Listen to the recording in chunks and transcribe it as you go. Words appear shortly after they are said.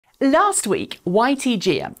Last week, YT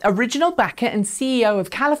Jia, original backer and CEO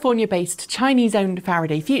of California-based Chinese-owned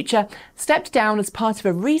Faraday Future, stepped down as part of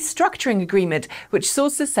a restructuring agreement, which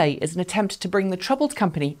sources say is an attempt to bring the troubled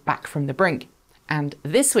company back from the brink. And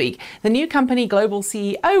this week, the new company global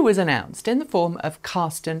CEO was announced in the form of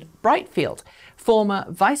Carsten Brightfield, former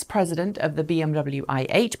vice president of the BMW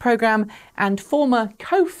i8 program and former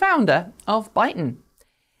co-founder of Byton.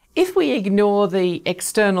 If we ignore the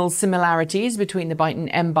external similarities between the Byton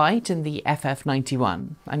M-Byte and the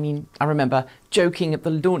FF91, I remember joking at the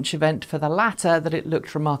launch event for the latter that it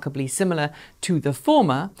looked remarkably similar to the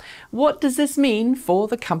former, what does this mean for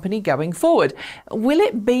the company going forward? Will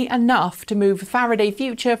it be enough to move Faraday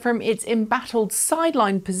Future from its embattled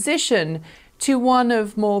sideline position to one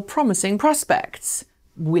of more promising prospects?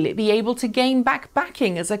 Will it be able to gain back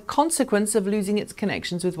backing as a consequence of losing its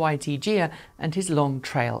connections with YT Jia and his long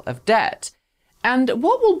trail of debt? And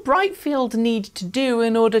what will Brightfield need to do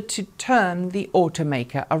in order to turn the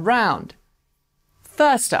automaker around?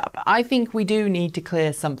 First up, I think we do need to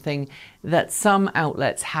clear something that some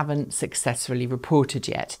outlets haven't successfully reported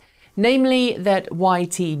yet. Namely that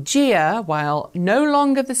YT Jia, while no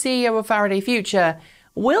longer the CEO of Faraday Future,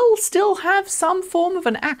 will still have some form of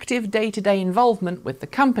an active day-to-day involvement with the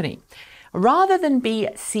company. Rather than be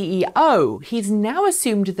CEO, he's now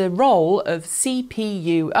assumed the role of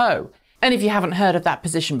CPUO. And if you haven't heard of that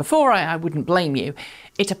position before, I wouldn't blame you.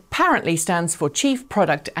 It apparently stands for Chief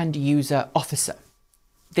Product and User Officer.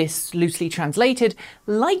 This, loosely translated,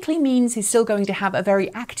 likely means he's still going to have a very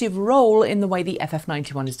active role in the way the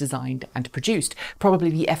FF91 is designed and produced, probably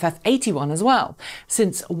the FF81 as well.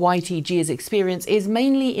 Since YT Jia's experience is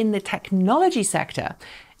mainly in the technology sector,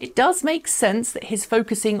 it does make sense that he's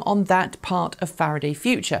focusing on that part of Faraday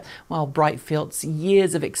Future, while Brightfield's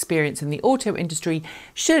years of experience in the auto industry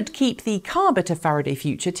should keep the car bit of Faraday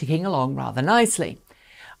Future ticking along rather nicely.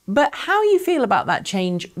 But how you feel about that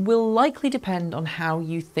change will likely depend on how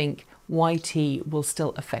you think YT will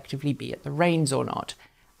still effectively be at the reins or not.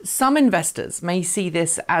 Some investors may see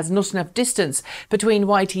this as not enough distance between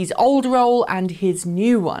YT's old role and his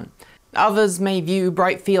new one. Others may view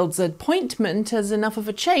Brightfield's appointment as enough of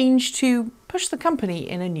a change to push the company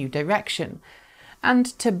in a new direction. And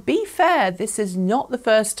to be fair, this is not the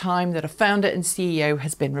first time that a founder and CEO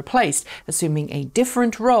has been replaced, assuming a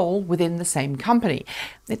different role within the same company.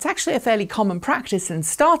 It's actually a fairly common practice in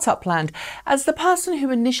startup land, as the person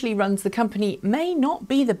who initially runs the company may not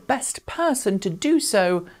be the best person to do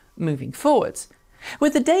so moving forwards.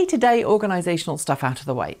 With the day-to-day organisational stuff out of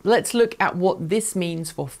the way, let's look at what this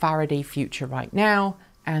means for Faraday Future right now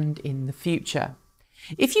and in the future.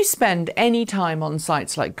 If you spend any time on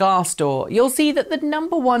sites like Glassdoor, you'll see that the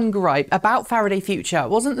 #1 gripe about Faraday Future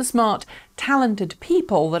wasn't the smart, talented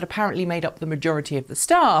people that apparently made up the majority of the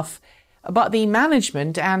staff, but the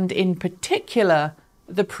management and, in particular,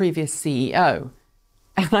 the previous CEO.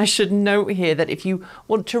 And I should note here that if you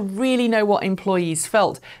want to really know what employees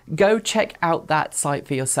felt, go check out that site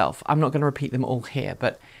for yourself. I'm not going to repeat them all here,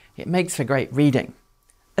 but it makes for great reading.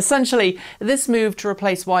 Essentially, this move to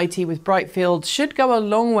replace YT with Brightfield should go a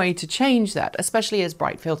long way to change that, especially as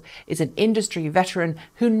Brightfield is an industry veteran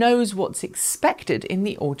who knows what's expected in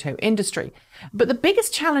the auto industry. But the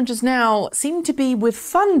biggest challenges now seem to be with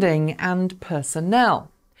funding and personnel.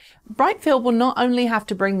 Brightfield will not only have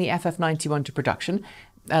to bring the FF91 to production,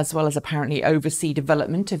 as well as apparently oversee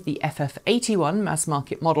development of the FF81 mass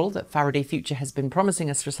market model that Faraday Future has been promising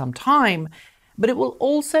us for some time, but it will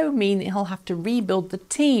also mean that he'll have to rebuild the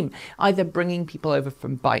team, either bringing people over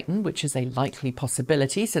from Byton, which is a likely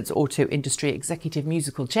possibility since auto industry executive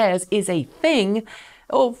musical chairs is a thing,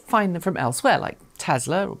 or find them from elsewhere like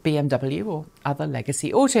Tesla or BMW or other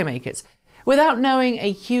legacy automakers. Without knowing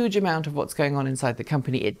a huge amount of what's going on inside the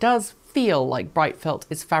company, it does feel like Brightfield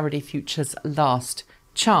is Faraday Future's last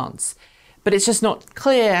chance. But it's just not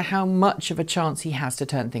clear how much of a chance he has to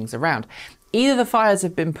turn things around. Either the fires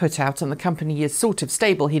have been put out and the company is sort of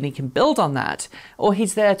stable and he can build on that, or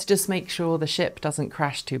he's there to just make sure the ship doesn't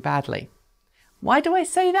crash too badly. Why do I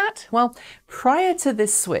say that? Well, prior to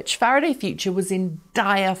this switch, Faraday Future was in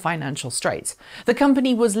dire financial straits. The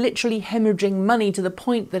company was literally hemorrhaging money to the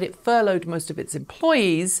point that it furloughed most of its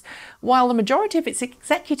employees, while the majority of its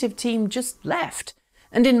executive team just left.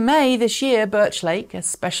 And in May this year, Birchlake, a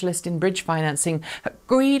specialist in bridge financing,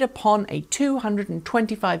 agreed upon a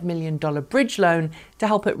 $225 million bridge loan to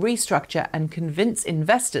help it restructure and convince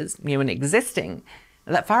investors, new and existing,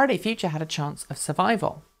 that Faraday Future had a chance of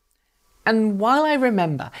survival. And while I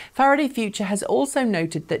remember, Faraday Future has also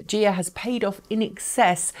noted that Jia has paid off in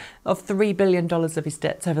excess of $3 billion of his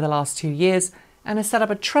debts over the last 2 years and has set up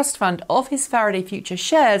a trust fund of his Faraday Future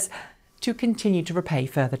shares to continue to repay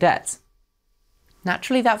further debts.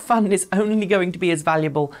 Naturally, that fund is only going to be as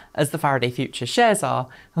valuable as the Faraday Future shares are,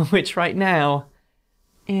 which right now,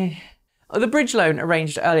 The bridge loan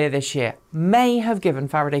arranged earlier this year may have given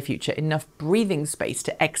Faraday Future enough breathing space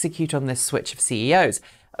to execute on this switch of CEOs,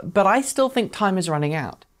 but I still think time is running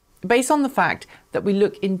out. Based on the fact that we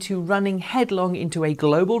look into running headlong into a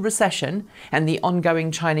global recession and the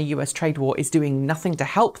ongoing China-US trade war is doing nothing to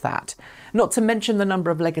help that, not to mention the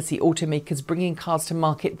number of legacy automakers bringing cars to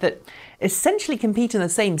market that essentially compete in the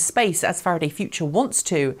same space as Faraday Future wants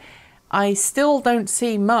to, I still don't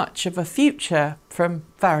see much of a future from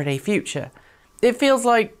Faraday Future. It feels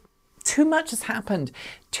like too much has happened,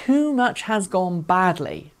 too much has gone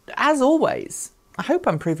badly. As always, I hope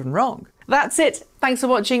I'm proven wrong. That's it. Thanks for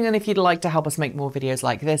watching, and if you'd like to help us make more videos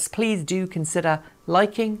like this, please do consider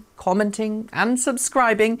liking, commenting and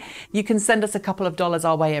subscribing. You can send us a couple of dollars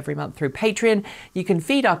our way every month through Patreon. You can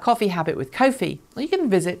feed our coffee habit with Ko-fi, or you can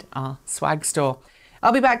visit our swag store.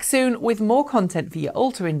 I'll be back soon with more content for you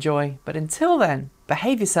all to enjoy, but until then,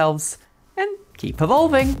 behave yourselves and keep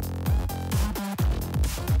evolving.